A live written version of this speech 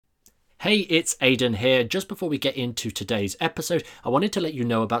Hey, it's Aidan here. Just before we get into today's episode, I wanted to let you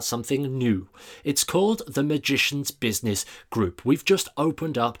know about something new. It's called the Magician's Business Group. We've just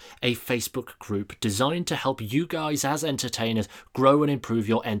opened up a Facebook group designed to help you guys as entertainers grow and improve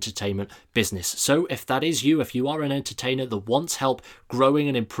your entertainment business. So if that is you, if you are an entertainer that wants help growing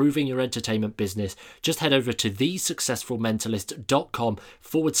and improving your entertainment business, just head over to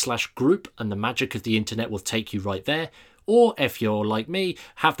thesuccessfulmentalist.com/group and the magic of the internet will take you right there. Or if you're like me,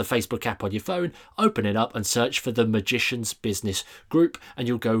 have the Facebook app on your phone, open it up and search for the Magician's Business Group and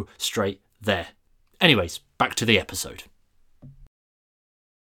you'll go straight there. Anyways, back to the episode.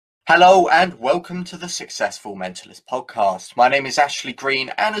 Hello and welcome to the Successful Mentalist podcast. My name is Ashley Green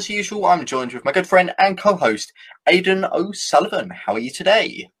and as usual I'm joined with my good friend and co-host Aidan O'Sullivan. How are you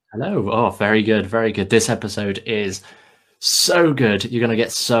today? Hello. Oh, very good, very good. This episode is so good. You're going to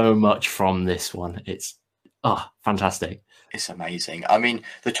get so much from this one. It's fantastic. It's amazing. I mean,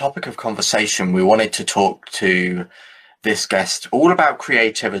 the topic of conversation, we wanted to talk to this guest all about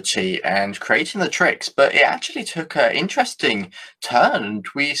creativity and creating the tricks, but it actually took an interesting turn. And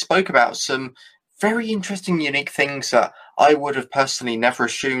we spoke about some very interesting, unique things that I would have personally never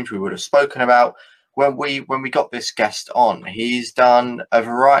assumed we would have spoken about when we got this guest on. He's done a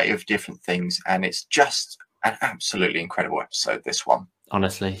variety of different things, and it's just an absolutely incredible episode, this one.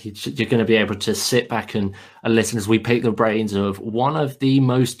 Honestly, you're going to be able to sit back and listen as we pick the brains of one of the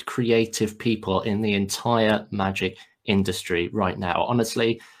most creative people in the entire magic industry right now.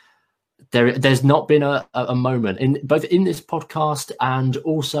 Honestly, there's not been a moment in both in this podcast and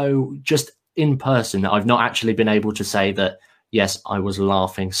also just in person that I've not actually been able to say that, yes, I was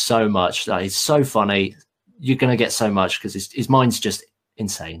laughing so much. That is so funny. You're going to get so much because his mind's just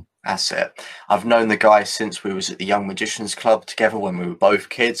insane. That's it. I've known the guy since we was at the Young Magicians Club together when we were both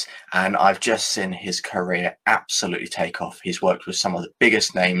kids, and I've just seen his career absolutely take off. He's worked with some of the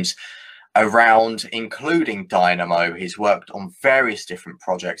biggest names around, including Dynamo. He's worked on various different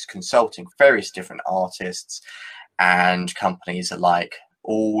projects, consulting various different artists and companies alike,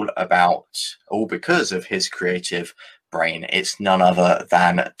 all because of his creative brain. It's none other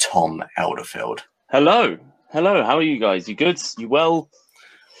than Tom Elderfield. Hello. How are you guys? You good? You well?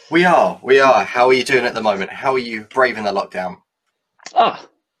 We are. How are you doing at the moment? How are you braving the lockdown?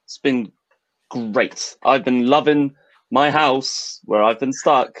 It's been great. I've been loving my house where I've been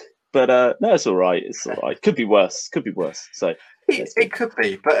stuck, but no, it's all right. Could be worse. So it could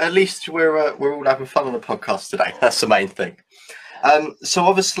be, but at least we're all having fun on the podcast today. That's the main thing. So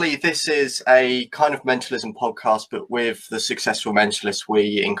obviously this is a kind of mentalism podcast, but with the Successful Mentalist,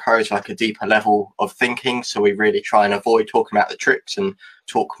 we encourage like a deeper level of thinking. So we really try and avoid talking about the tricks and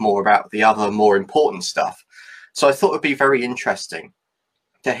talk more about the other more important stuff. So I thought it'd be very interesting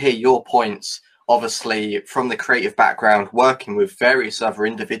to hear your points, obviously from the creative background, working with various other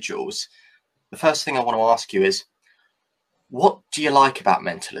individuals. The first thing I want to ask you is, what do you like about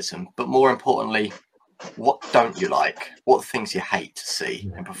mentalism? But more importantly, what don't you like? What things you hate to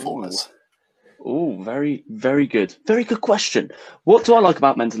see in performers? Oh, very, very good. Very good question. What do I like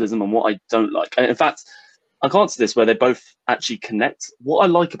about mentalism and what I don't like? In fact, I can answer this where they both actually connect. What I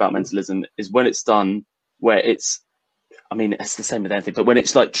like about mentalism is when it's done where it's the same with anything, but when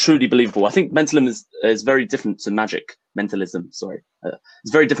it's like truly believable. I think mentalism is very different to magic. Mentalism, sorry.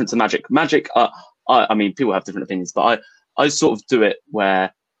 It's very different to magic. Magic, I mean, people have different opinions, but I sort of do it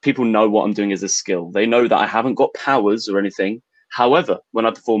where people know what I'm doing as a skill. They know that I haven't got powers or anything. However, when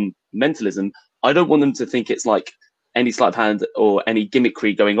I perform mentalism, I don't want them to think it's like any sleight of hand or any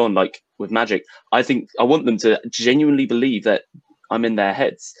gimmickry going on like with magic. I want them to genuinely believe that I'm in their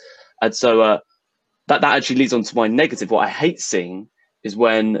heads. And so that actually leads on to my negative. What I hate seeing is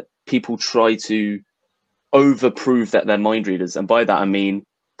when people try to overprove that they're mind readers. And by that, I mean,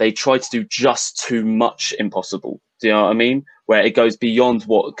 they try to do just too much impossible. Do you know what I mean? Where it goes beyond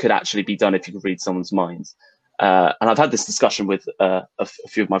what could actually be done if you could read someone's minds. And I've had this discussion with a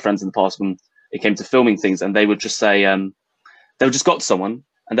few of my friends in the past when it came to filming things, and they would just say, they would just go up to someone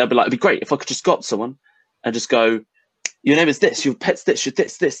and they'll be like, it'd be great if I could just go up to someone and just go, your name is this, your pet's this, your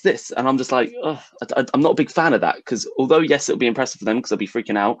this. And I'm just like, I'm not a big fan of that, because although, yes, it'll be impressive for them because they'll be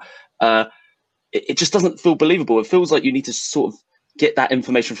freaking out, it just doesn't feel believable. It feels like you need to sort of get that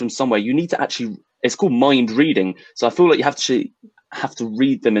information from somewhere. You need to actually, it's called mind reading. So I feel like you have to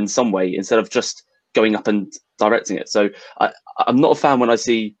read them in some way instead of just going up and directing it. So I'm not a fan when I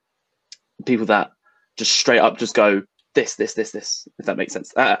see people that just straight up just go this, if that makes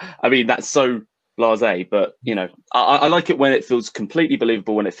sense. I mean, that's so blasé, but you know, I like it when it feels completely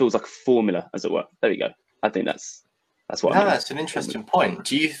believable, when it feels like a formula, as it were. There you go. I think that's what I mean. That's an interesting point.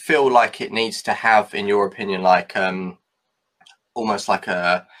 Do you feel like it needs to have, in your opinion, like almost like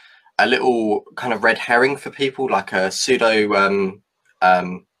a a little kind of red herring for people, like a pseudo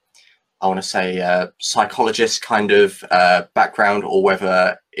I want to say psychologist kind of background, or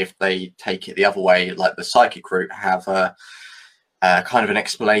whether if they take it the other way, like the psychic route, have a kind of an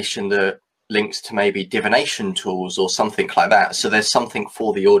explanation that links to maybe divination tools or something like that. So there's something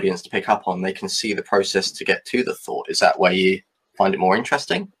for the audience to pick up on. They can see the process to get to the thought. Is that where you find it more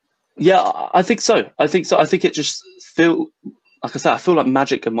interesting? Yeah, I think so. I think it just like I said, I feel like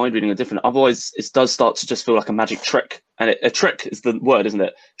magic and mind reading are different. Otherwise, it does start to just feel like a magic trick. And a trick is the word, isn't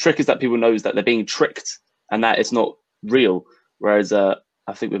it? Trick is that people knows that they're being tricked and that it's not real. Whereas I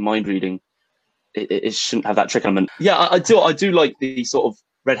think with mind reading, it shouldn't have that trick element. Yeah, I do like the sort of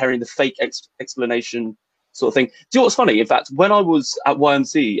red herring, the fake explanation sort of thing. Do you know what's funny? In fact, when I was at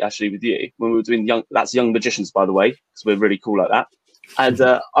YMC actually with you, when we were doing that's Young Magicians, by the way, because we're really cool like that. And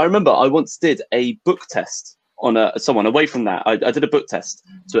I remember I once did a book test on someone away from that. I did a book test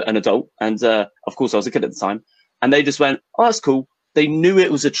to an adult, and of course I was a kid at the time, and they just went, "Oh, that's cool." They knew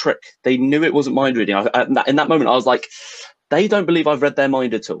it was a trick. They knew it wasn't mind reading. In that moment, I was like, they don't believe I've read their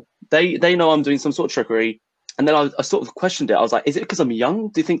mind at all. They know I'm doing some sort of trickery. And then I sort of questioned it. I was like, is it because I'm young?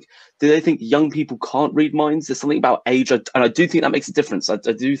 Do they think young people can't read minds? There's something about age, and I do think that makes a difference. I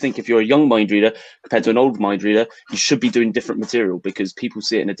do think if you're a young mind reader compared to an old mind reader, you should be doing different material because people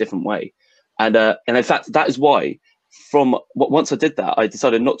see it in a different way. And in fact, that is why once I did that, I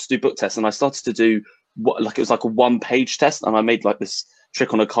decided not to do book tests, and I started to do it was like a 1-page test, and I made like this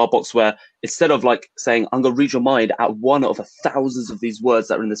trick on a card box where instead of like saying I'm gonna read your mind out one of thousands of these words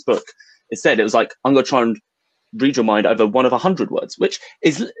that are in this book, instead it was like I'm gonna try and read your mind over one of 100 words, which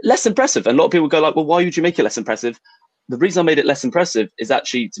is less impressive. And a lot of people go like, well, why would you make it less impressive? The reason I made it less impressive is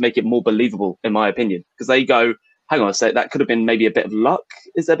actually to make it more believable, in my opinion, because they go, hang on a sec, that could have been maybe a bit of luck.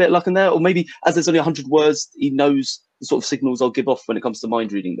 Is there a bit of luck in there? Or maybe as there's only 100 words, he knows the sort of signals I'll give off when it comes to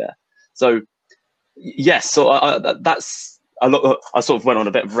mind reading there. So yes, so that's a lot. I sort of went on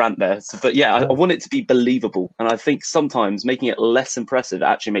a bit of a rant there, but yeah, I want it to be believable. And I think sometimes making it less impressive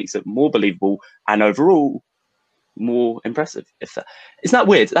actually makes it more believable and overall more impressive. Isn't that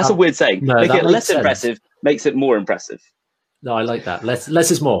weird? That's a weird saying. No, make it less impressive makes it more impressive. No, I like that. Less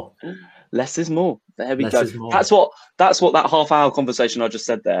is more. Less is more. There we Less go. That's what that half-hour conversation I just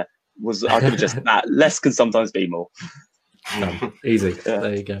said there was. I could have just that. Less can sometimes be more. No, easy. Yeah.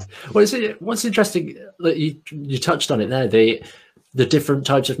 There you go. Well, what's interesting that you touched on it there, the different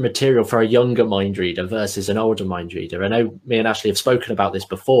types of material for a younger mind reader versus an older mind reader. I know me and Ashley have spoken about this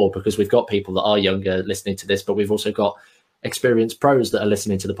before because we've got people that are younger listening to this, but we've also got experienced pros that are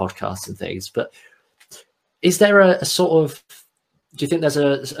listening to the podcast and things. But is there a sort of, do you think there's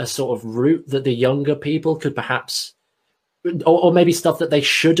a sort of route that the younger people could perhaps, or maybe stuff that they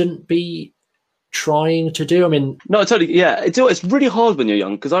shouldn't be trying to do? I mean, no, totally. Yeah, it's really hard when you're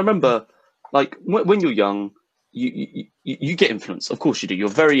young, because I remember, like, when you're young, you get influenced. Of course you do. You're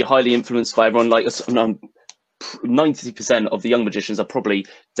very highly influenced by everyone. Like 90% of the young magicians are probably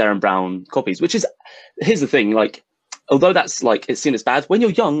Darren Brown copies. Which is, here's the thing. Like, although that's like it's seen as bad, when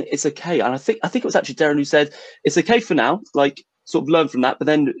you're young, it's okay. And I think it was actually Darren who said it's okay for now. Like, sort of learn from that, but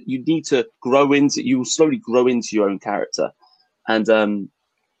then you need to you will slowly grow into your own character. And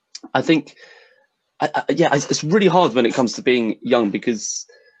I think. Yeah, it's really hard when it comes to being young, because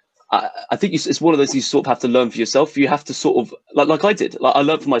I think it's one of those you sort of have to learn for yourself. You have to sort of like I did. Like, I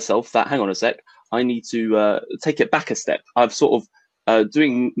learned for myself that hang on a sec, I need to take it back a step. I've sort of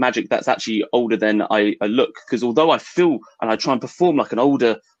doing magic that's actually older than I look, because although I feel and I try and perform like an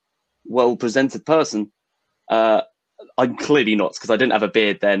older, well-presented person, I'm clearly not, because I didn't have a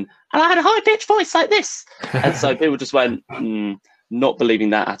beard then, and I had a high-pitched voice like this, and so people just went not believing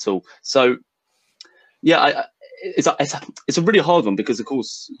that at all. So. Yeah, it's a really hard one, because of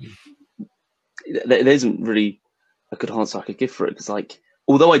course there isn't really a good answer I could give for it. Because like,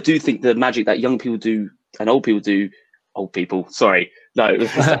 although I do think the magic that young people do and old people, sorry, no,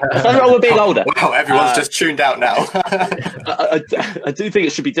 nothing wrong with being older. Wow, everyone's just tuned out now. I do think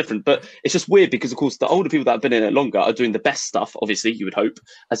it should be different, but it's just weird because of course the older people that have been in it longer are doing the best stuff. Obviously, you would hope,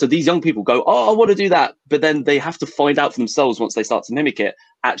 and so these young people go, "Oh, I want to do that," but then they have to find out for themselves once they start to mimic it.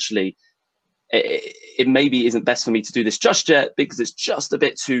 Actually. It maybe isn't best for me to do this just yet, because it's just a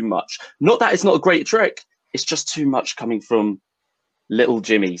bit too much. Not that it's not a great trick, it's just too much coming from little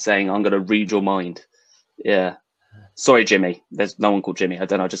Jimmy saying, I'm going to read your mind. Yeah. Sorry, Jimmy. There's no one called Jimmy. I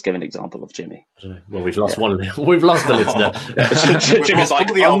don't know. I just gave an example of Jimmy. Well, we've lost one. We've lost the listener. Jimmy's like,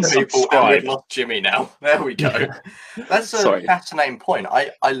 all the old people, and we've lost Jimmy now. There we go. That's a fascinating point.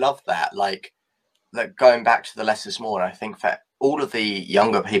 I love that. Like going back to the less is more, and I think that all of the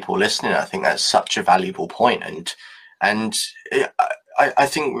younger people listening, I think that's such a valuable point. And I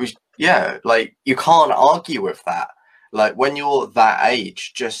think yeah, like you can't argue with that. Like when you're that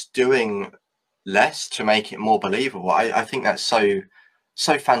age, just doing less to make it more believable. I think that's so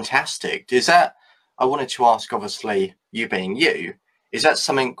fantastic. Is that, I wanted to ask, obviously, you being you, is that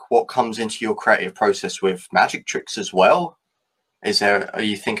something what comes into your creative process with magic tricks as well? Are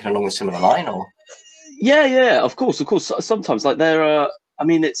you thinking along a similar line, or? Yeah, of course. Sometimes, like there are, I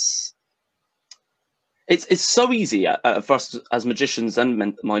mean, it's so easy for us as magicians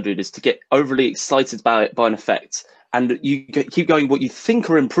and mind readers to get overly excited by an effect, and you keep going what you think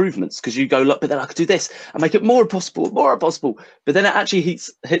are improvements because you go, look, but then I could do this and make it more impossible. But then it actually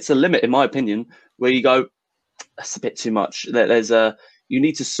hits a limit, in my opinion, where you go, that's a bit too much. You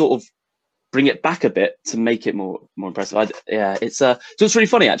need to sort of bring it back a bit to make it more impressive. So it's really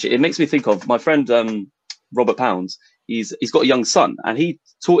funny actually. It makes me think of my friend Robert Pounds. He's got a young son, and he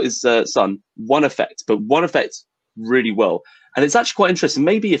taught his son one effect really well. And it's actually quite interesting.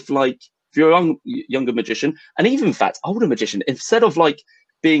 Maybe if you're a younger magician, and even in fact older magician, instead of like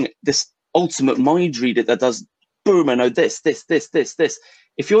being this ultimate mind reader that does boom, I know this,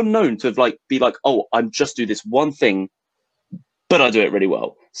 if you're known to have be like, oh, I'm just do this one thing, but I do it really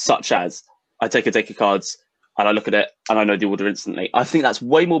well, such as I take a deck of cards and I look at it and I know the order instantly. I think that's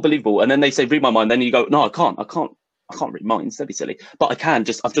way more believable. And then they say, read my mind. Then you go, no, I can't read minds. That'd be silly. But I've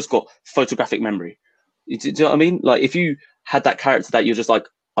just got photographic memory. Do you know what I mean? Like if you had that character that you're just like,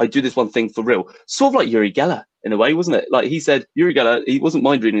 I do this one thing for real. Sort of like Uri Geller in a way, wasn't it? Like he said, Uri Geller, he wasn't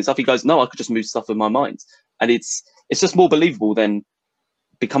mind reading stuff. He goes, no, I could just move stuff with my mind. And it's just more believable than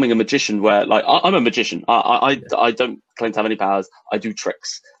becoming a magician where I'm a magician. I don't claim to have any powers. I do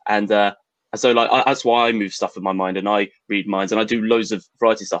tricks. And so that's why I move stuff with my mind and I read minds and I do loads of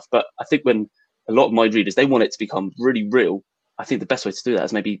variety stuff. But I think when a lot of mind readers, they want it to become really real. I think the best way to do that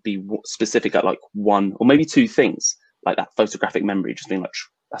is maybe be specific at one or maybe two things, like that photographic memory, just being like,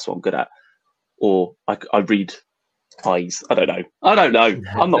 that's what I'm good at. Or I read eyes. I don't know.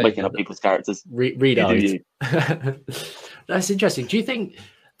 I'm not making up people's characters. Read eyes. That's interesting. Do you think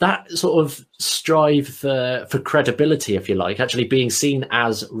that sort of strive for credibility, if you like, actually being seen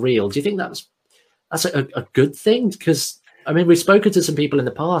as real, do you think that's a good thing? Because I mean, we've spoken to some people in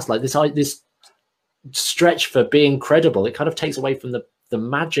the past, like this stretch for being credible, it kind of takes away from the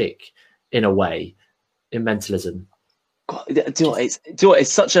magic in a way in mentalism. God, do you know what? It's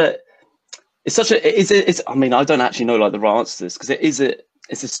I mean, I don't actually know the right answer to this because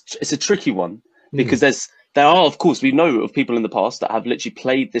it's a tricky one because there are, of course, we know of people in the past that have literally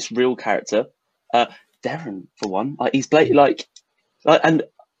played this real character. Darren, for one, he's played and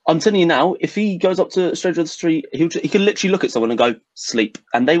I'm telling you now, if he goes up to a stranger on the street, he can literally look at someone and go sleep,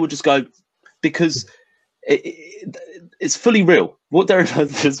 and they would just go because it's fully real. What Darren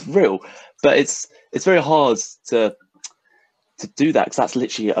does is real, but it's very hard to do that because that's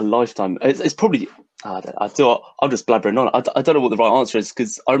literally a lifetime. It's probably I'm just blabbering on. I don't know what the right answer is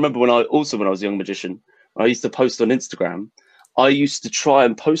because I remember when I was a young magician, I used to post on Instagram. I used to try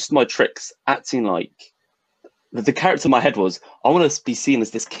and post my tricks acting like the character in my head was, I want to be seen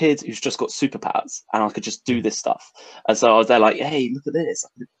as this kid who's just got superpowers and I could just do this stuff. And so I was there like, hey, look at this.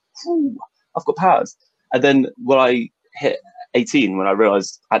 I've got powers. And then when I hit 18, when I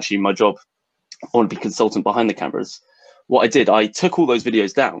realized actually my job, I want to be consultant behind the cameras, what I did, I took all those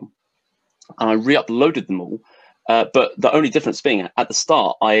videos down and I re-uploaded them all. But the only difference being at the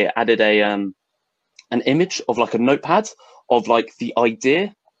start, I added an image of a notepad of the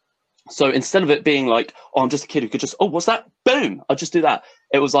idea. So instead of it being like, oh, I'm just a kid who could just, oh, what's that? Boom, I'll just do that.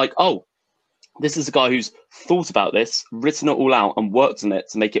 It was like, oh, this is a guy who's thought about this, written it all out and worked on it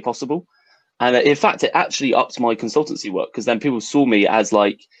to make it possible. And in fact, it actually upped my consultancy work because then people saw me as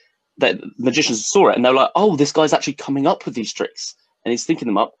that magicians saw it and they're like, oh, this guy's actually coming up with these tricks and he's thinking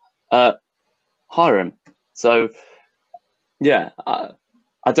them up. Hire him. So yeah, I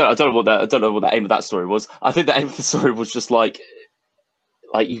don't know what the aim of that story was. I think the aim of the story was just like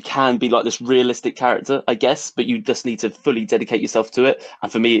you can be this realistic character, I guess, but you just need to fully dedicate yourself to it. And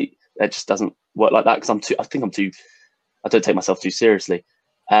for me, it just doesn't work like that because I don't take myself too seriously.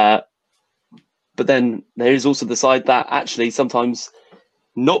 But then there is also the side that actually sometimes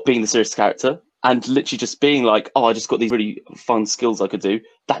not being the serious character and literally just being like, oh, I just got these really fun skills I could do.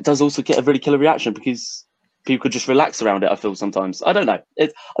 That does also get a really killer reaction because people could just relax around it. I feel sometimes. I don't know. I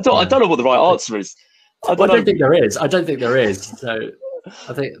don't know what the right answer is. I don't think there is. So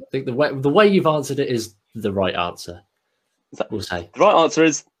I think the way you've answered it is the right answer. We'll say the right answer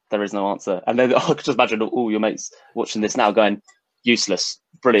is there is no answer. And then I could just imagine all your mates watching this now going, useless,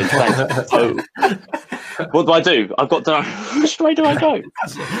 brilliant, thanks. So what do I do? I've got to. Which way do I go?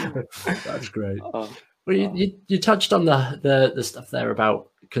 That's great. Well, you touched on the stuff there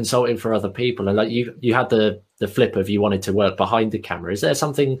about consulting for other people, and like you had the flip of you wanted to work behind the camera. Is there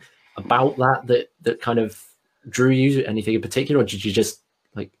something about that kind of drew you? Anything in particular, or did you just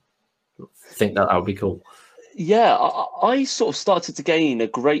like think that would be cool? Yeah, I sort of started to gain a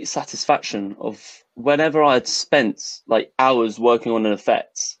great satisfaction of whenever I had spent like hours working on an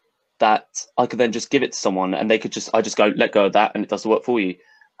effect that I could then just give it to someone and I just go, let go of that, and it does the work for you.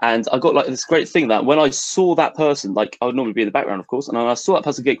 And I got like this great thing that when I saw that person, like I would normally be in the background, of course, and when I saw that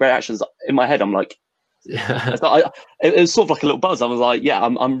person get great actions in my head, I'm like, it was sort of like a little buzz. I was like, yeah,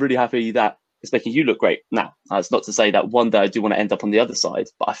 I'm really happy that it's making you look great. Now, it's not to say that one day I do want to end up on the other side,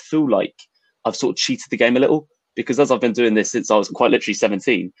 but I feel like I've sort of cheated the game a little, because as I've been doing this since I was quite literally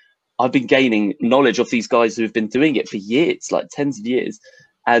 17, I've been gaining knowledge of these guys who have been doing it for years, like tens of years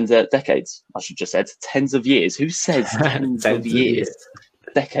and decades. I should just said tens of years. Who says tens of years?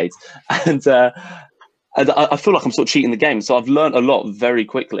 Decades. And I feel like I'm sort of cheating the game. So I've learned a lot very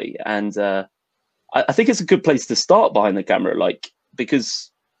quickly, and I think it's a good place to start behind the camera, like,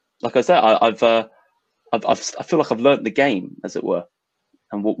 because, like I said, I feel like I've learned the game, as it were,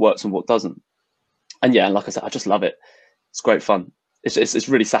 and what works and what doesn't. And yeah, like I said, I just love it. It's great fun. It's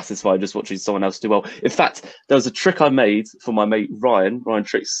really satisfying just watching someone else do well. In fact, there was a trick I made for my mate Ryan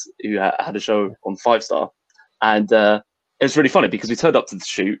Tricks, who had a show on 5 Star, and it was really funny because we turned up to the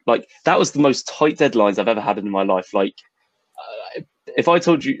shoot. Like, that was the most tight deadlines I've ever had in my life. Like, if I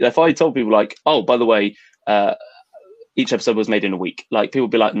told people like, oh, by the way, each episode was made in a week, like, people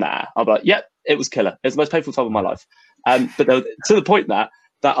would be like, nah. I'll be like, yep, it was killer. It was the most painful time of my life. But to the point that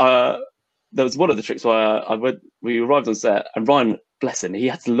there was one of the tricks where we arrived on set, and Ryan, bless him, he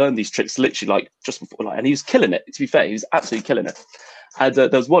had to learn these tricks literally like just before, like, and he was killing it. To be fair, he was absolutely killing it. And there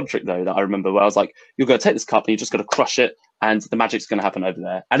was one trick though that I remember where I was like, "You're going to take this cup and you're just going to crush it, and the magic's going to happen over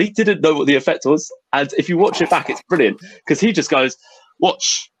there." And he didn't know what the effect was. And if you watch it back, it's brilliant because he just goes,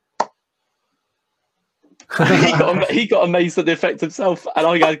 "Watch." he got amazed at the effect himself, and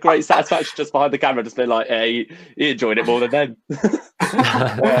I had great satisfaction just behind the camera, just being like, "Hey, he enjoyed it more than them."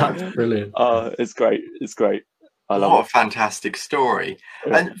 That's brilliant. It's great. It's great. I love What it. a fantastic story.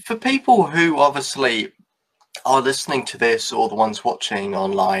 Yeah. And for people who obviously are listening to this, or the ones watching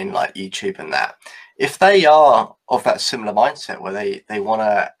online like YouTube and that, if they are of that similar mindset where they want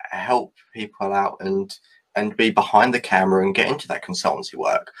to help people out and be behind the camera and get into that consultancy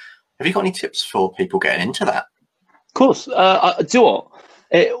work, have you got any tips for people getting into that? Of course. Do you know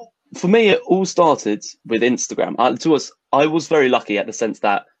what? For me, it all started with Instagram. I was very lucky at the sense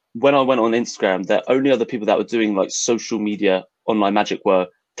that when I went on Instagram, the only other people that were doing like social media online magic were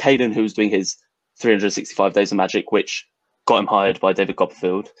Caden, who was doing his 365 Days of Magic, which got him hired by David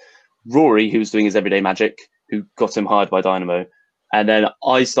Copperfield, Rory, who was doing his Everyday Magic, who got him hired by Dynamo, and then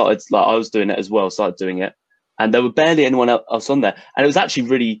I started, like, I was doing it as well, started doing it, and there were barely anyone else on there, and it was actually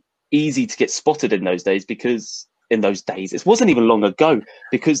really easy to get spotted in those days, because it wasn't even long ago,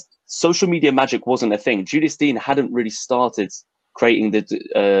 because social media magic wasn't a thing. Julius Dean hadn't really started creating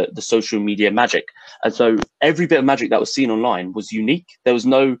the social media magic, and so every bit of magic that was seen online was unique. There was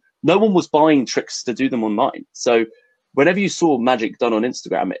no one was buying tricks to do them online. So whenever you saw magic done on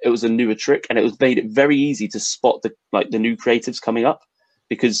Instagram, it was a newer trick, and it made it very easy to spot the new creatives coming up,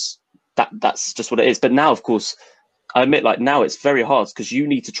 because that's just what it is. But now, of course, I admit, like, now it's very hard because you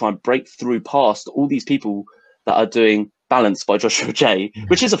need to try and break through past all these people that are doing Balance by Joshua J,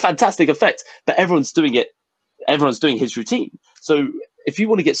 which is a fantastic effect, but everyone's doing it. Everyone's doing his routine. So if you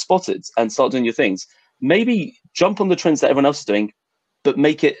want to get spotted and start doing your things, maybe jump on the trends that everyone else is doing, but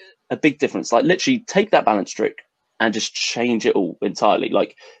make it a big difference. Like, literally take that balance trick and just change it all entirely.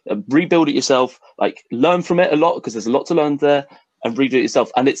 Like, rebuild it yourself, like, learn from it a lot, because there's a lot to learn there, and redo it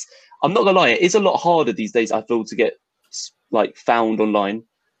yourself. And I'm not gonna lie, it is a lot harder these days, I feel, to get like found online,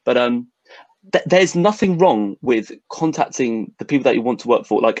 but there's nothing wrong with contacting the people that you want to work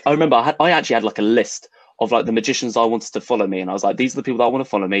for. Like, I remember I actually had like a list of like the magicians I wanted to follow me, and I was like, these are the people that I want to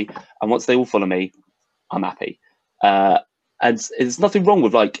follow me, and once they all follow me, I'm happy. And there's nothing wrong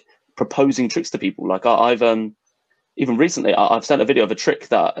with like proposing tricks to people. Like, I've even recently I've sent a video of a trick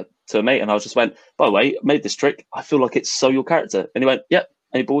to a mate, and I just went, by the way, I made this trick, I feel like it's so your character, and he went, yep,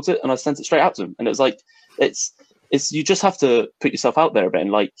 and he bought it, and I sent it straight out to him. And it was like, it's you just have to put yourself out there a bit,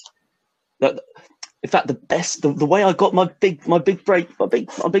 and like that. In fact, the way I got my big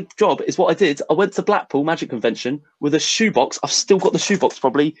job is what I did. I went to Blackpool Magic Convention with a shoebox. I've still got the shoebox,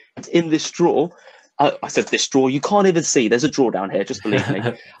 probably. It's in this drawer. I said, this drawer, you can't even see. There's a drawer down here, just believe me.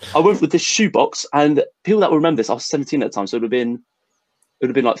 I went with this shoebox, and people that will remember this, I was 17 at the time, so it would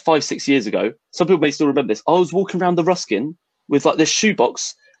have been like 5-6 years ago. Some people may still remember this. I was walking around the Ruskin with like this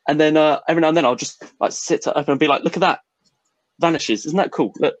shoebox, and then every now and then I'll just like sit up and be like, look at that. vanishes. Isn't that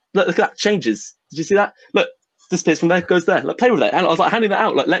cool? Look at that, changes. Did you see that? Look, disappears from there, goes there. Like, play with it. And I was like handing that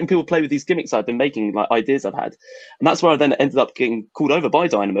out, like letting people play with these gimmicks I've been making, like ideas I've had. And that's where I then ended up getting called over by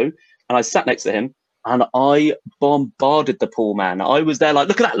Dynamo. And I sat next to him and I bombarded the poor man. I was there like,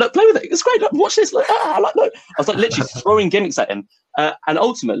 look at that, look, play with it. It's great. Look, watch this. Look, look. I was like literally throwing gimmicks at him. And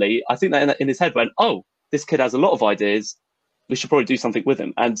ultimately, I think that in his head went, oh, this kid has a lot of ideas. We should probably do something with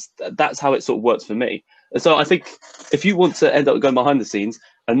him. And that's how it sort of works for me. And so I think if you want to end up going behind the scenes,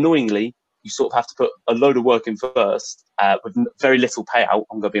 annoyingly, you sort of have to put a load of work in first with very little payout,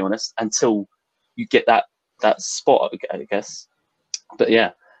 I'm going to be honest, until you get that spot, I guess. But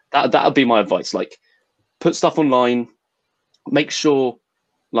yeah, that would be my advice. Like, put stuff online, make sure,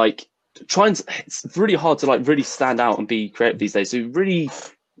 like, it's really hard to, like, really stand out and be creative these days. So really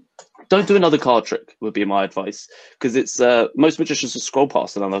don't do another card trick would be my advice, because it's most magicians just scroll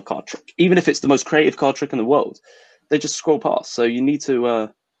past another card trick. Even if it's the most creative card trick in the world, they just scroll past. So you need to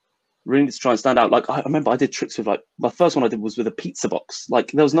really need to try and stand out. Like, I remember I did tricks with, like, my first one I did was with a pizza box.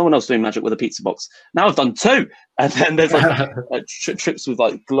 Like, there was no one else doing magic with a pizza box. Now I've done 2. And then there's like tricks with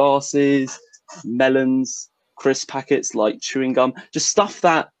like glasses, melons, crisp packets, like chewing gum, just stuff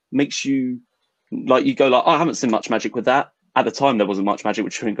that makes you, like, you go like, oh, I haven't seen much magic with that. At the time, there wasn't much magic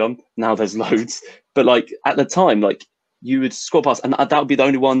with chewing gum. Now there's loads. But like at the time, like, you would scroll past, and that would be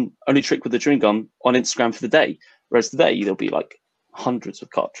the only trick with the chewing gum on Instagram for the day. Whereas today, there'll be like hundreds of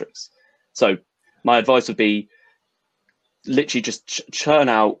card tricks. So my advice would be literally just churn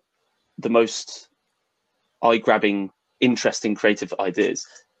out the most eye-grabbing, interesting, creative ideas.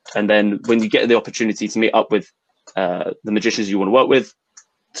 And then when you get the opportunity to meet up with the magicians you want to work with,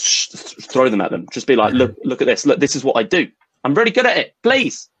 throw them at them. Just be like, look at this. Look, this is what I do. I'm really good at it.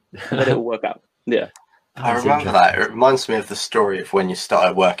 Please. Let it all work out. Yeah. I remember that. It reminds me of the story of when you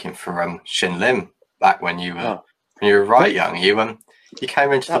started working for Shin Lim back when you were right young. You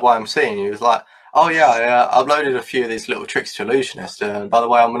came into the YMC and you was like, oh yeah, I uploaded a few of these little tricks to Illusionist. By the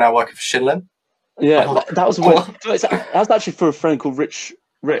way, I'm now working for Shin Lim. Yeah, that was that was actually for a friend called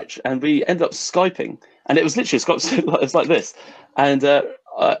Rich, and we ended up Skyping, and it was literally it's like this, and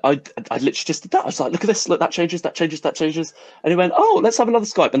I literally just did that. I was like, look at this, look, that changes, and he went, oh, let's have another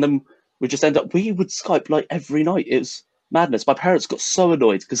Skype, and then we just we would Skype like every night. It was madness. My parents got so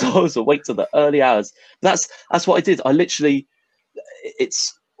annoyed because I was awake till the early hours. That's what I did. I literally,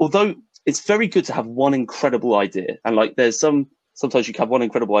 although it's very good to have one incredible idea, and like sometimes you can have one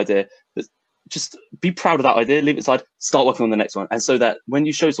incredible idea, but just be proud of that idea, leave it aside, start working on the next one. And so that when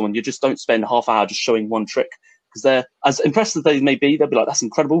you show someone, you just don't spend half an hour just showing one trick, because they're as impressed as they may be, they'll be like, that's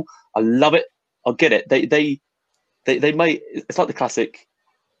incredible, I love it, I'll get it. They may, it's like the classic,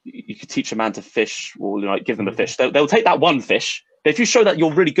 you could teach a man to fish, or like give them a fish. They'll take that one fish, but if you show that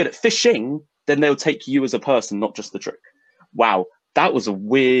you're really good at fishing, then they'll take you as a person, not just the trick. Wow, that was a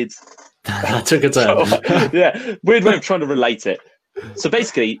weird that took a turn. Yeah, weird way of trying to relate it. So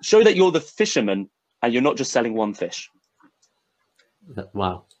basically, show that you're the fisherman and you're not just selling one fish.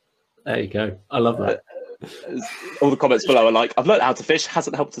 Wow. There you go. I love that. All the comments below are like, I've learned how to fish,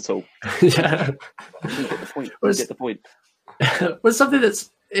 hasn't helped at all. Yeah. You get the point. Get the point. Well, something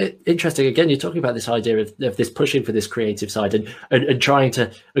that's interesting, again, you're talking about this idea of this pushing for this creative side and trying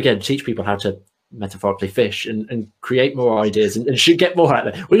to, again, teach people how to metaphorically fish and create more ideas and should get more out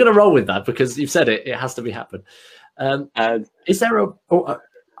there. We're going to roll with that because you've said it has to be happen. And is there a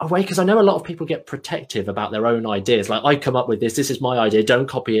way, because I know a lot of people get protective about their own ideas, like, I come up with this is my idea, don't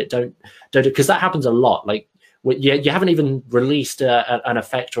copy it, don't because that happens a lot. Like, you haven't even released an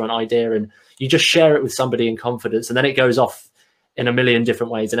effect or an idea, and you just share it with somebody in confidence, and then it goes off in a million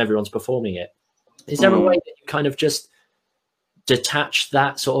different ways and everyone's performing it. Is there a way that you kind of just detach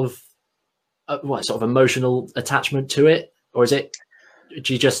that sort of emotional attachment to it, or are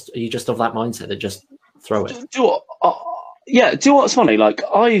you just of that mindset that just throw it? Yeah, do you know what's funny? Like,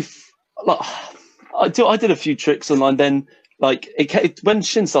 I did a few tricks online. Then, like, when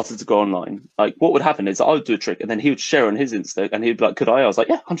Shin started to go online, like, what would happen is I would do a trick, and then he would share on his Insta, and he'd be like, "Could I?" I was like,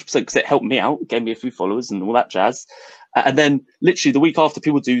 "Yeah, 100%," because it helped me out, gave me a few followers, and all that jazz. And then, literally, the week after,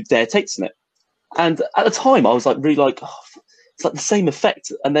 people do their takes in it, and at the time, I was like, really like, oh, it's like the same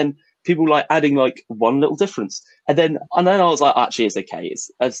effect, and then people like adding like one little difference, and then I was like, actually, it's okay.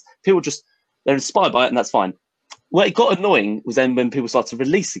 It's as people they're inspired by it, and that's fine. Well, it got annoying was then when people started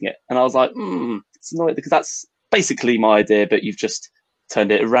releasing it, and I was like, it's annoying because that's basically my idea, but you've just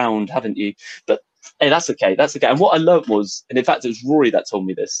turned it around, haven't you? But hey, that's okay. And what I learned was, and in fact, it was Rory that told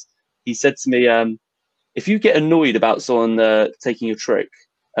me this. He said to me, if you get annoyed about someone taking your trick,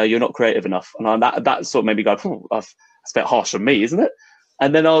 you're not creative enough. And that sort of made me go, that's a bit harsh on me, isn't it?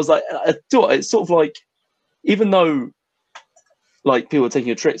 And then I was like, it's sort of like, even though like people are taking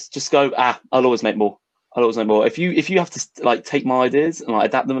your tricks, just go, I'll always make more. I'll always make more. If you have to like take my ideas and like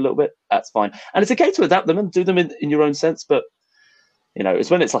adapt them a little bit, that's fine. And it's okay to adapt them and do them in your own sense, but you know, it's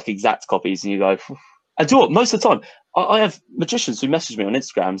when it's like exact copies and you go, and do what, most of the time, I have magicians who message me on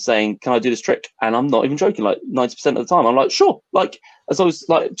Instagram saying, can I do this trick? And I'm not even joking, like 90% of the time, I'm like, sure. Like, as long as,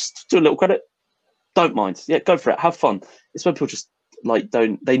 like, just do a little credit, don't mind. Yeah, go for it, have fun. It's when people just, like,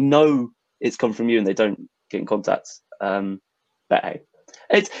 they know it's come from you and they don't get in contact. But hey,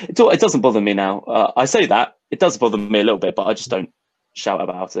 it doesn't bother me now. I say that, it does bother me a little bit, but I just don't shout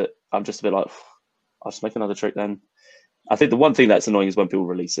about it. I'm just a bit like, I'll just make another trick then. I think the one thing that's annoying is when people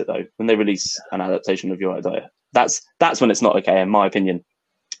release it, though. When they release an adaptation of your idea, that's when it's not okay, in my opinion.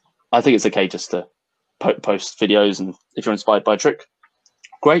 I think it's okay just to post videos, and if you're inspired by a trick,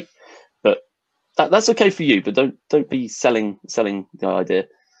 great. But that's okay for you. But don't be selling the idea.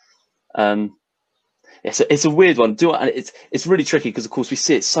 It's a weird one. It's really tricky because, of course, we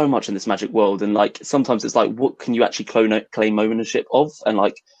see it so much in this magic world, and like sometimes it's like, what can you actually claim ownership of, and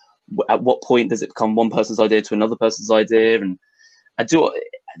like, at what point does it become one person's idea to another person's idea? And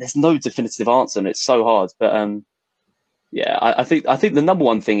there's no definitive answer, and it's so hard. But yeah, I think the number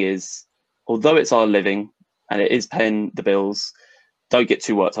one thing is, although it's our living and it is paying the bills, don't get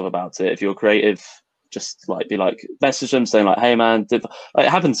too worked up about it. If you're creative, just like be like, message them saying like, hey man, like, it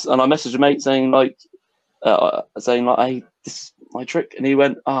happens. And I messaged a mate saying like, hey, this is my trick, and he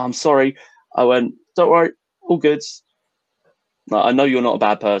went, oh, I'm sorry. I went, don't worry, all good. I know you're not a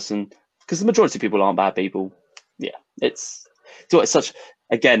bad person, because the majority of people aren't bad people. Yeah, it's such,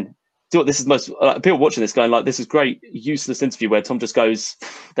 again, this is most people watching this going like, this is great, useless interview where Tom just goes,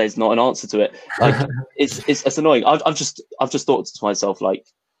 there's not an answer to it. Like it's annoying. I've just thought to myself, like,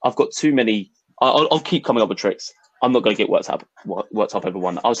 I've got too many. I'll keep coming up with tricks. I'm not going to get worked up over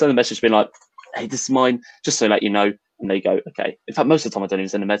one. I'll send a message being like, hey, this is mine, just so let you know, and they go, okay. In fact, most of the time I don't even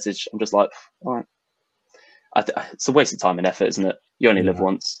send a message. I'm just like, all right. It's a waste of time and effort, isn't it? You only live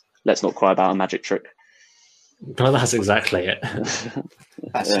once. Let's not cry about a magic trick. Well, that's exactly it.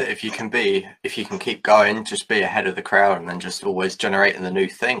 That's it. If you can keep going, just be ahead of the crowd, and then just always generating the new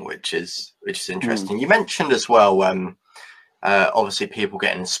thing, which is interesting. You mentioned as well, obviously people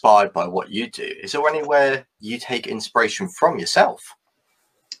get inspired by what you do. Is there anywhere you take inspiration from yourself?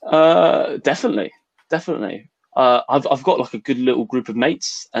 Definitely. I've got like a good little group of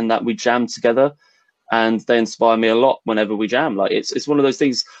mates, and that we jam together. And they inspire me a lot whenever we jam. Like it's one of those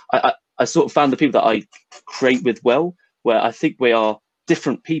things. I sort of found the people that I create with well, where I think we are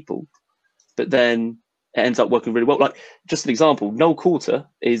different people, but then it ends up working really well. Like, just an example, Noel Coulter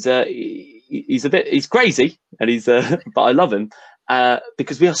is he's crazy, and he's but I love him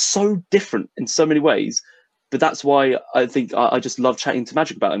because we are so different in so many ways. But that's why I think I just love chatting to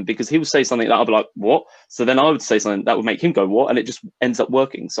Magic about him, because he would say something that I'll be like, what? So then I would say something that would make him go, what? And it just ends up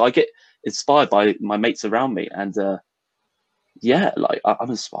working. So I get inspired by my mates around me, and yeah, like I'm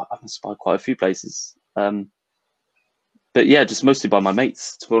inspired quite a few places, but yeah, just mostly by my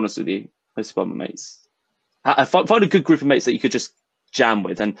mates, to be honest with you. Mostly by my mates. I find a good group of mates that you could just jam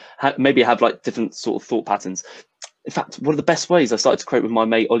with, and maybe have like different sort of thought patterns. In fact, one of the best ways I started to create with my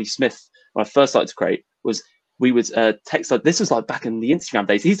mate Ollie Smith, when I first started to create, was we would text. Like, this was like back in the Instagram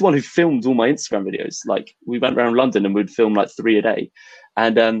days. He's the one who filmed all my Instagram videos. Like, we went around London and we'd film like 3 a day,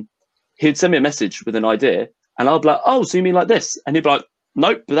 and he'd send me a message with an idea, and I'll be like, oh, so you mean like this? And he'd be like,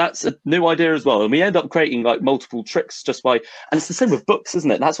 nope, but that's a new idea as well. And we end up creating like multiple tricks just by, and it's the same with books,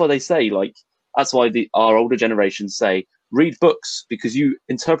 isn't it? That's why they say, like, that's why our older generations say, read books, because you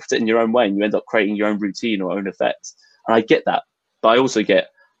interpret it in your own way and you end up creating your own routine or own effect. And I get that, but I also get,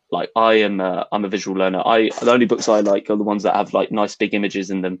 like, I'm a visual learner. The only books I like are the ones that have like nice big images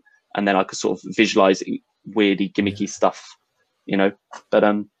in them, and then I could sort of visualize weirdy, gimmicky stuff, you know.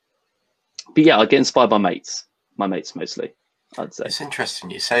 But yeah, I get inspired by my mates mostly, I'd say. It's interesting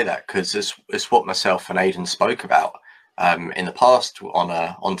you say that, because it's what myself and Aidan spoke about in the past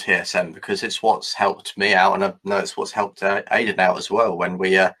on TSM, because it's what's helped me out, and I know it's what's helped Aidan out as well. When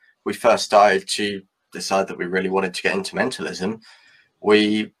we first started to decide that we really wanted to get into mentalism,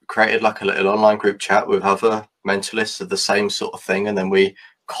 we created like a little online group chat with other mentalists of the same sort of thing, and then we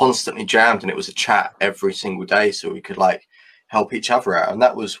constantly jammed, and it was a chat every single day, so we could like help each other out. And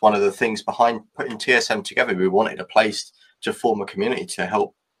that was one of the things behind putting TSM together. We wanted a place to form a community to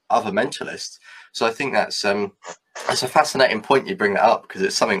help other mentalists. So I think that's a fascinating point you bring that up, because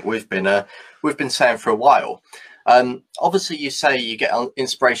it's something we've been saying for a while. Obviously you say you get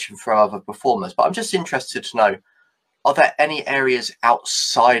inspiration from other performers, but I'm just interested to know, are there any areas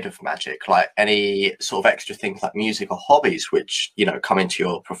outside of magic, like any sort of extra things like music or hobbies, which, you know, come into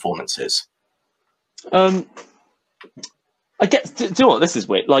your performances? I get. Do you know what? This is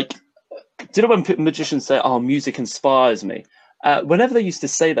weird. Like, do you know when magicians say, "Oh, music inspires me"? Whenever they used to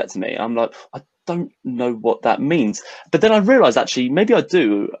say that to me, I'm like, I don't know what that means. But then I realised actually, maybe I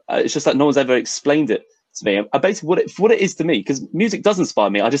do. It's just that no one's ever explained it to me. I basically what it is to me, because music does inspire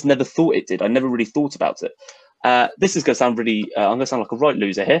me. I just never thought it did. I never really thought about it. This is going to sound really. I'm going to sound like a right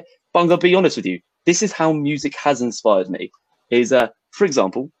loser here, but I'm going to be honest with you. This is how music has inspired me. Is for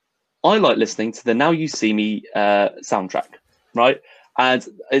example, I like listening to the Now You See Me soundtrack, right? And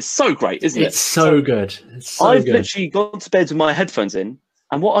it's so great, isn't it? It's so good. It's so I've good. literally gone to bed with my headphones in,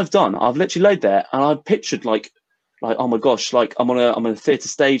 and what I've done, I've literally laid there and I've pictured like oh my gosh, like I'm on a theatre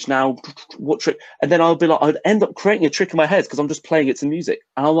stage now. What trick? And then I'll be like, I'd end up creating a trick in my head because I'm just playing it to music,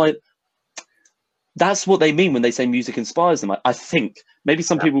 and I'm like, that's what they mean when they say music inspires them. I think maybe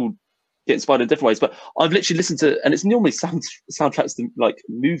some people get inspired in different ways, but I've literally listened to, and it's normally soundtracks to like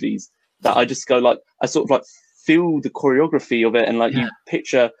movies that I just go like, I sort of like feel the choreography of it, and like you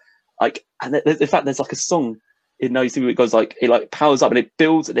picture like, and in fact there's like a song in Now You See Me, it goes like, it like powers up and it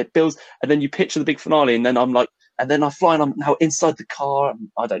builds and it builds, and then you picture the big finale, and then I'm like, and then I fly and I'm now inside the car, and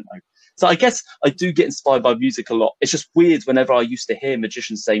I don't know. So I guess I do get inspired by music a lot. It's just weird whenever I used to hear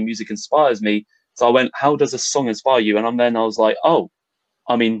magicians say music inspires me. So I went, how does a song inspire you? And I was like, oh,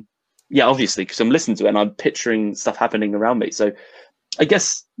 I mean, yeah, obviously, because I'm listening to it and I'm picturing stuff happening around me. So I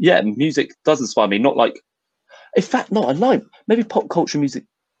guess, yeah, music does inspire me. Not like, in fact, no, I lie. Maybe pop culture music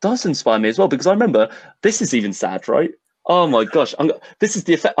does inspire me as well, because I remember, this is even sad, right? Oh my gosh, this is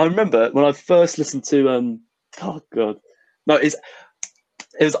the effect. I remember when I first listened to, oh God, no, it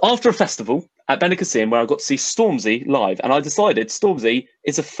was after a festival at Benicassim where I got to see Stormzy live, and I decided Stormzy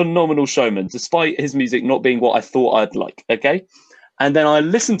is a phenomenal showman, despite his music not being what I thought I'd like. Okay, and then I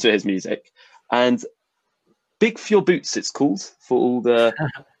listened to his music, and Big for Your Boots, it's called, for all the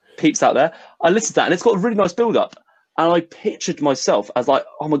peeps out there. I listened to that, and it's got a really nice build up. And I pictured myself as like,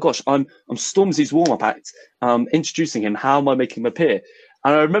 oh my gosh, I'm Stormzy's warm up act. Introducing him. How am I making him appear?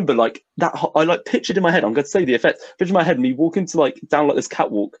 And I remember like that. I like pictured in my head. I'm going to say the effect. Picture in my head me walking to like down like this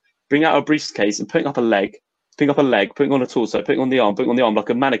catwalk, bring out a briefcase and putting up a leg, putting on a torso, putting on the arm like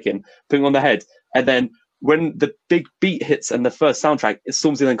a mannequin, putting on the head, and then when the big beat hits and the first soundtrack,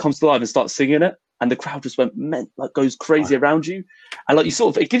 Stormzy then comes to life and starts singing it. And the crowd just like goes crazy around you, and like you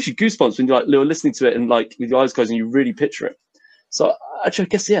sort of, it gives you goosebumps when you're listening to it and like with your eyes closed and you really picture it. So actually, I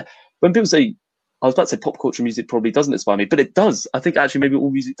guess when people say, I was about to say pop culture music probably doesn't inspire me, but it does. I think actually maybe all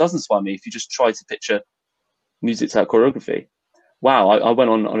music does inspire me if you just try to picture music to that choreography. Wow, I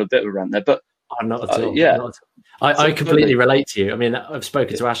went on a bit of a rant there, but not at all. Yeah, not at all. I completely relate to you. I mean, I've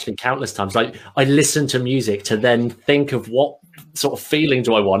spoken to Ashley countless times. Like, I listen to music to then think of what sort of feeling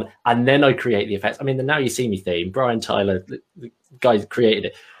do I want, and then I create the effects. I mean, the Now You See Me theme, Brian Tyler, the guy who created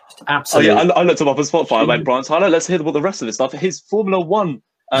it, absolutely. Oh yeah, I looked him up on Spotify. I went, Brian Tyler, let's hear what the rest of his stuff. His Formula One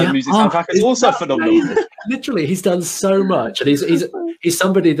music soundtrack is also phenomenal. Literally, he's done so much, and he's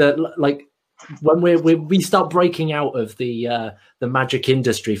somebody that, like, when we start breaking out of the magic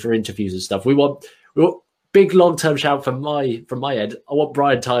industry for interviews and stuff, we want big long-term shout from my end. I want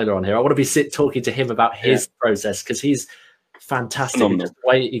Brian Tyler on here. I want to be talking to him about his process, because he's fantastic. The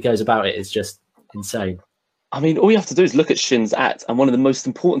way he goes about it is just insane. I mean, all you have to do is look at Shin's act, and one of the most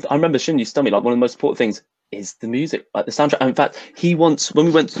important, I remember Shin used to tell me, like, one of the most important things is the music, like the soundtrack. And in fact, he once, when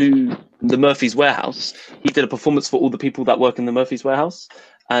we went to the Murphy's Warehouse, he did a performance for all the people that work in the Murphy's Warehouse.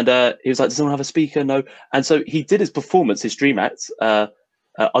 And he was like, does anyone have a speaker? No. And so he did his performance, his dream act. I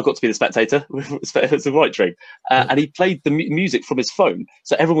got to be the spectator. It's a right dream. And he played the music from his phone.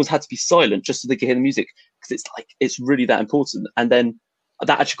 So everyone's had to be silent just so they could hear the music, because it's really that important. And then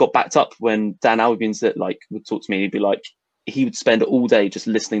that actually got backed up when Dan Albions would talk to me. He'd be like, he would spend all day just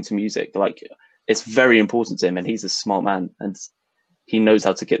listening to music. Like, it's very important to him, and he's a smart man, and he knows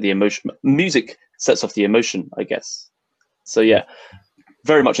how to get the emotion. Music sets off the emotion, I guess. So yeah,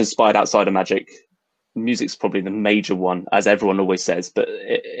 very much inspired outside of magic. Music's probably the major one, as everyone always says, but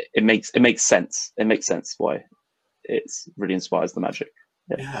it makes sense. It makes sense why it really inspires the magic.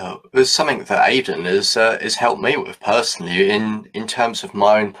 Yeah, it was something that Aidan has helped me with personally in terms of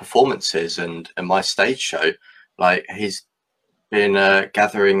my own performances and my stage show. Like, he's been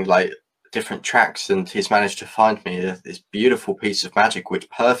gathering like different tracks, and he's managed to find me this beautiful piece of magic which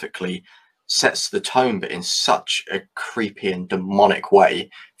perfectly sets the tone, but in such a creepy and demonic way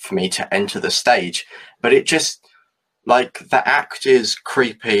for me to enter the stage. But it just, like, the act is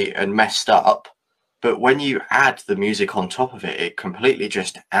creepy and messed up, but when you add the music on top of it, it completely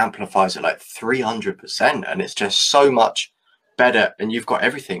just amplifies it like 300%, and it's just so much better, and you've got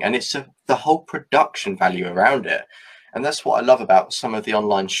everything, and it's the whole production value around it. And that's what I love about some of the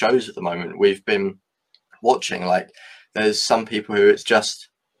online shows at the moment we've been watching. Like, There's some people who it's just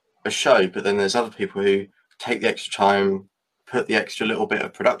a show, but then there's other people who take the extra time, put the extra little bit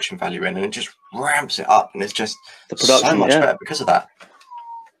of production value in, and it just ramps it up, and it's just so much better because of that.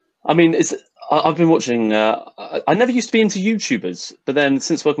 I mean, I've been watching. I never used to be into YouTubers, but then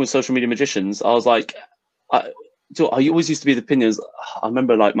since working with social media magicians, I was like, I always used to be the opinions. I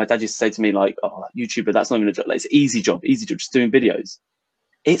remember, like, my dad used to say to me, like, "Oh, YouTuber, that's not even a job. Like, it's an easy job, just doing videos."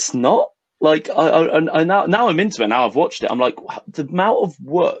 It's not. Like, I now I'm into it. Now I've watched it. I'm like, wow, the amount of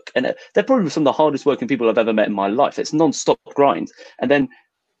work, and they're probably some of the hardest working people I've ever met in my life. It's non-stop grind. And then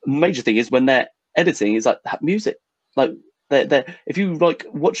the major thing is when they're editing is like that music. Like, if you like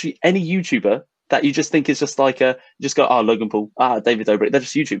watch any YouTuber that you just think is just like just go, oh, Logan Paul, David Dobrik, they're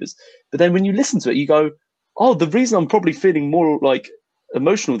just YouTubers. But then when you listen to it, you go, oh, the reason I'm probably feeling more like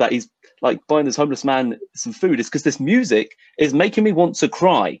emotional that he's like buying this homeless man some food is because this music is making me want to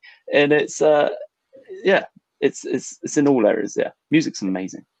cry. And it's it's in all areas. Yeah, music's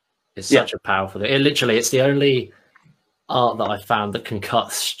amazing. It's such a powerful thing. It's the only art that I found that can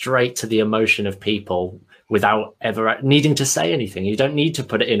cut straight to the emotion of people without ever needing to say anything. You don't need to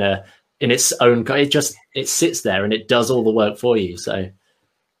put it in its own. It sits there and it does all the work for you. So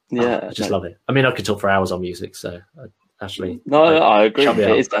I just love it. I mean, I could talk for hours on music. So I agree.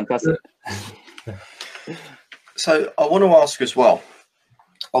 It is fantastic. So I want to ask as well,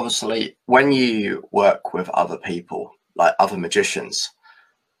 obviously, when you work with other people, like other magicians,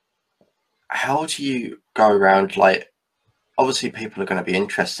 how do you go around, like, obviously people are going to be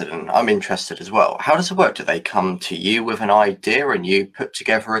interested, and I'm interested as well. How does it work? Do they come to you with an idea and you put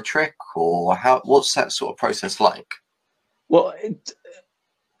together a trick, or what's that sort of process like? Well,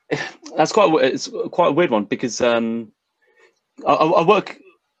 it's quite a weird one, because I work.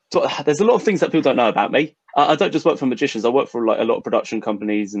 There's a lot of things that people don't know about me. I don't just work for magicians. I work for like a lot of production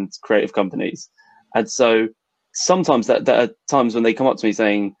companies and creative companies, and so sometimes there are times when they come up to me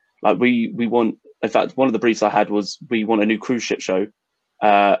saying, like, we want. In fact, one of the briefs I had was, we want a new cruise ship show.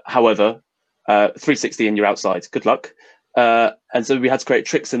 However, 360 and you're outside. Good luck. And so we had to create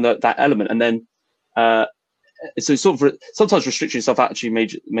tricks in that element, and then so sort of sometimes restricting yourself actually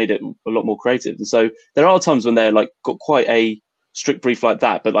made it a lot more creative. And so there are times when they're like got quite a strict brief like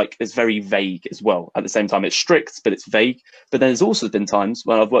that, but like it's very vague as well. At the same time, it's strict, but it's vague. But then there's also been times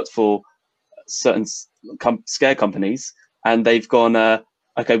when I've worked for certain scare companies, and they've gone,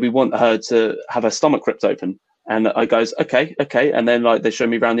 okay, we want her to have her stomach ripped open, and I goes, okay, and then like they show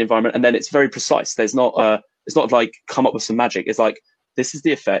me around the environment, and then it's very precise. There's not it's not like come up with some magic. It's like, this is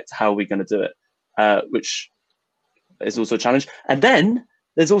the effect. How are we going to do it? Which is also a challenge. And then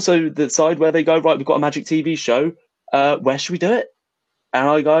there's also the side where they go, right, we've got a magic TV show. Where should we do it? And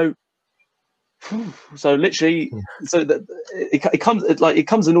I go, phew. So literally, so that it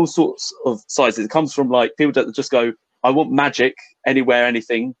comes in all sorts of sizes. It comes from like people that just go, I want magic anywhere,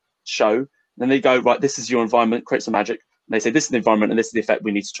 anything show. And then they go, right, this is your environment, create some magic. And they say, this is the environment and this is the effect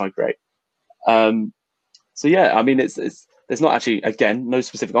we need to try and create. So yeah, I mean, it's there's not actually, again, no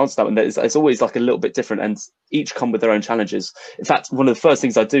specific answer to that one. It's always like a little bit different, and each come with their own challenges. In fact, one of the first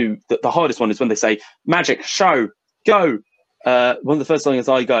things I do, the hardest one is when they say, magic, show, go. One of the first things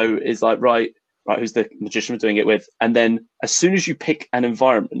I go is like, right, who's the magician we're doing it with? And then as soon as you pick an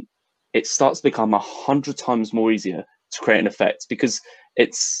environment, it starts to become 100 times more easier to create an effect, because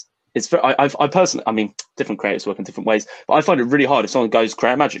it's very, I personally, I mean, different creators work in different ways, but I find it really hard if someone goes,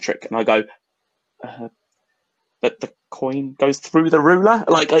 create a magic trick, and I go, but the coin goes through the ruler,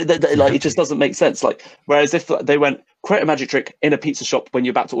 like it just doesn't make sense. Like, whereas if they went, create a magic trick in a pizza shop when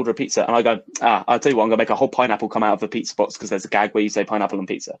you're about to order a pizza, and I go, I'll tell you what, I'm gonna make a whole pineapple come out of the pizza box because there's a gag where you say pineapple on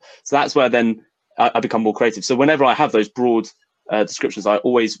pizza. So that's where then I become more creative. So whenever I have those broad descriptions, I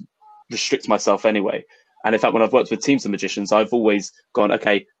always restrict myself anyway. And in fact, when I've worked with teams of magicians, I've always gone,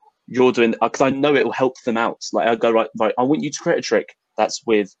 okay, you're doing, because I know it will help them out. Like, I go, right, I want you to create a trick that's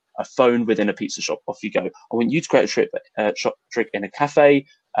with a phone within a pizza shop. Off you go. I want you to create a trick in a cafe,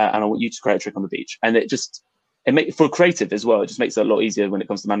 and I want you to create a trick on the beach. And it makes for creative as well. It just makes it a lot easier when it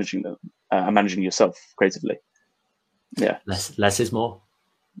comes to managing them and managing yourself creatively. Yeah, less is more.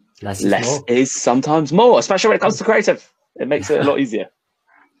 Less is sometimes more, especially when it comes to creative. It makes it a lot easier.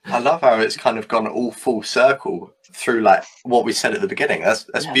 I love how it's kind of gone all full circle through like what we said at the beginning. That's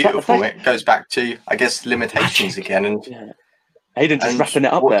beautiful. It goes back to, I guess, limitations again. And yeah. Aidan just wrapping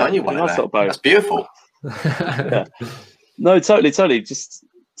it up there. Don't you want That's beautiful. Yeah. No, totally. Just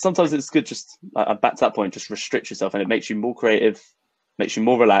sometimes it's good. Just back to that point. Just restrict yourself, and it makes you more creative, makes you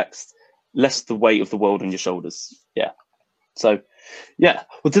more relaxed, less the weight of the world on your shoulders. Yeah. So, yeah.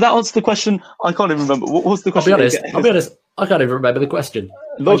 Well, did that answer the question? I can't even remember. What was the question? I'll be honest. I can't even remember the question.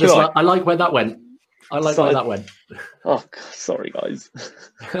 I like where that went. I like where that went. Oh, God, sorry, guys.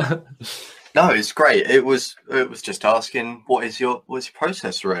 No, it's great. It was just asking what is your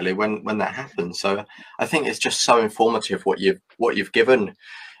process really when that happens. So I think it's just so informative what you've given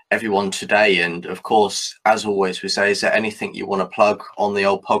everyone today. And of course, as always, we say, is there anything you want to plug on the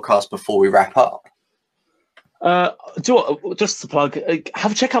old podcast before we wrap up? Just to plug,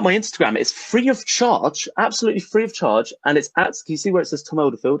 check out my Instagram. It's free of charge, absolutely free of charge, and it's at. Can you see where it says Tom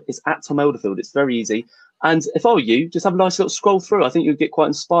Elderfield? It's at Tom Elderfield. It's very easy. And if I were you, just have a nice little scroll through. I think you'd get quite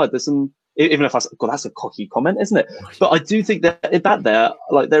inspired. There's some, even if that's a cocky comment, isn't it? But I do think that there,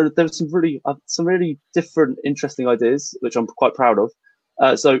 like there's some really different, interesting ideas, which I'm quite proud of.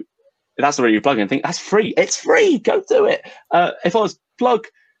 So if that's already your plugin, I think that's free. It's free. Go do it. If I was plug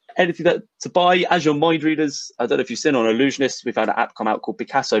anything to buy as your mind readers, I don't know if you've seen on Illusionist, we've had an app come out called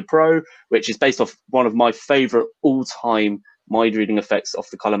Picasso Pro, which is based off one of my favorite all-time mind reading effects off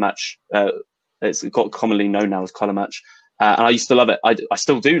the Color Match. It's got commonly known now as Color Match. And I used to love it. I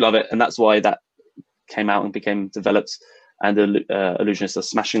still do love it. And that's why that came out and became developed. And Illusionists are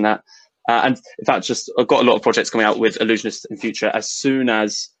smashing that. And in fact, I've got a lot of projects coming out with Illusionists in future as soon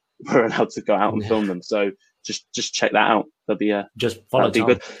as we're allowed to go out and film them. So just check that out. That'd be just follow Tom.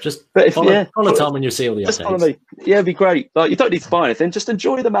 Good. Follow Tom and you'll see all the just updates. Follow me. Yeah, it'd be great. Like, you don't need to buy anything. Just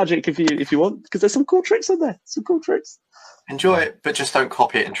enjoy the magic if you want, because there's some cool tricks in there. Some cool tricks. Enjoy it, but just don't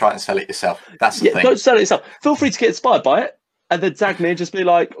copy it and try and sell it yourself. That's the thing. Don't sell it yourself. Feel free to get inspired by it, and then tag me and just be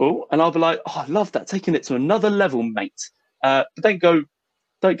like, oh, and I'll be like, oh, I love that, taking it to another level, mate. But don't go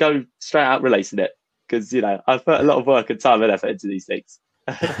straight out releasing it, because I've put a lot of work and time and effort into these things.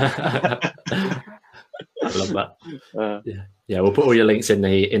 I love that. Yeah, we'll put all your links in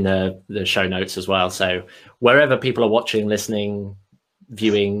the show notes as well. So wherever people are watching, listening,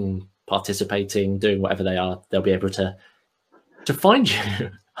 viewing, participating, doing whatever they are, they'll be able to find you.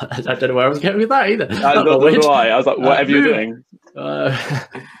 I don't know where I was going with that either. I was like, whatever you're doing.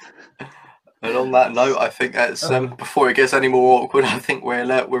 And on that note, I think that's before it gets any more awkward, I think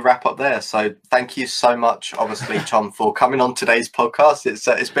we'll wrap up there. So thank you so much, obviously, Tom, for coming on today's podcast.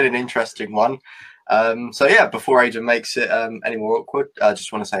 It's been an interesting one. So yeah, before Adrian makes it any more awkward, I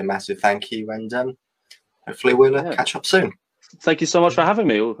just want to say a massive thank you, and hopefully we'll catch up soon. Thank you so much for having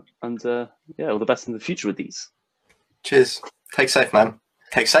me, and all the best in the future with these. Cheers. Take safe, man.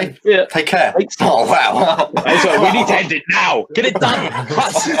 Take safe. Yeah. Take care. Oh wow. We need to end it now. Get it done.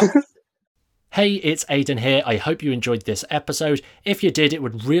 Hey, it's Aidan here. I hope you enjoyed this episode. If you did, it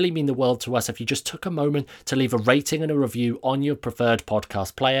would really mean the world to us if you just took a moment to leave a rating and a review on your preferred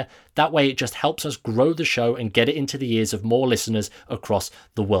podcast player. That way it just helps us grow the show and get it into the ears of more listeners across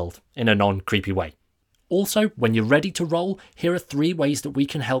the world in a non-creepy way. Also, when you're ready to roll, here are 3 ways that we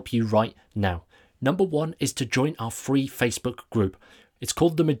can help you right now. Number 1 is to join our free Facebook group. It's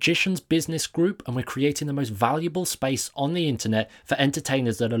called the Magician's Business Group, and we're creating the most valuable space on the internet for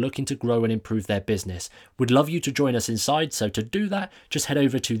entertainers that are looking to grow and improve their business. We'd love you to join us inside, so to do that, just head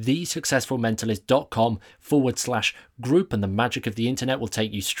over to thesuccessfulmentalist.com/group and the magic of the internet will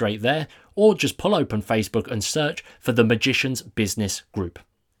take you straight there, or just pull open Facebook and search for the Magician's Business Group.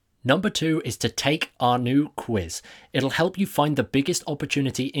 Number 2 is to take our new quiz. It'll help you find the biggest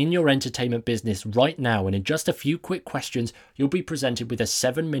opportunity in your entertainment business right now, and in just a few quick questions, you'll be presented with a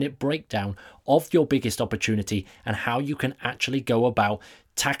 7-minute breakdown of your biggest opportunity and how you can actually go about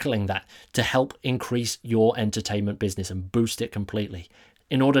tackling that to help increase your entertainment business and boost it completely.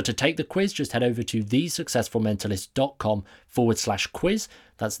 In order to take the quiz, just head over to thesuccessfulmentalist.com/quiz.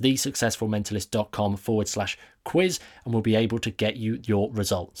 That's thesuccessfulmentalist.com/quiz, and we'll be able to get you your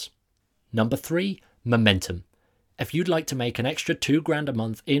results. Number 3, momentum. If you'd like to make an extra $2,000 a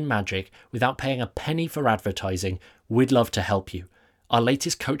month in magic without paying a penny for advertising, we'd love to help you. Our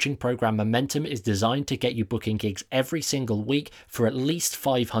latest coaching program, Momentum, is designed to get you booking gigs every single week for at least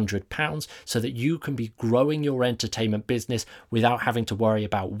 £500 so that you can be growing your entertainment business without having to worry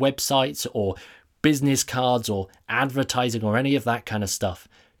about websites or business cards or advertising or any of that kind of stuff.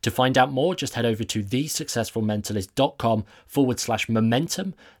 To find out more, just head over to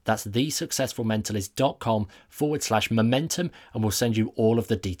thesuccessfulmentalist.com/momentum. That's thesuccessfulmentalist.com/momentum, and we'll send you all of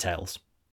the details.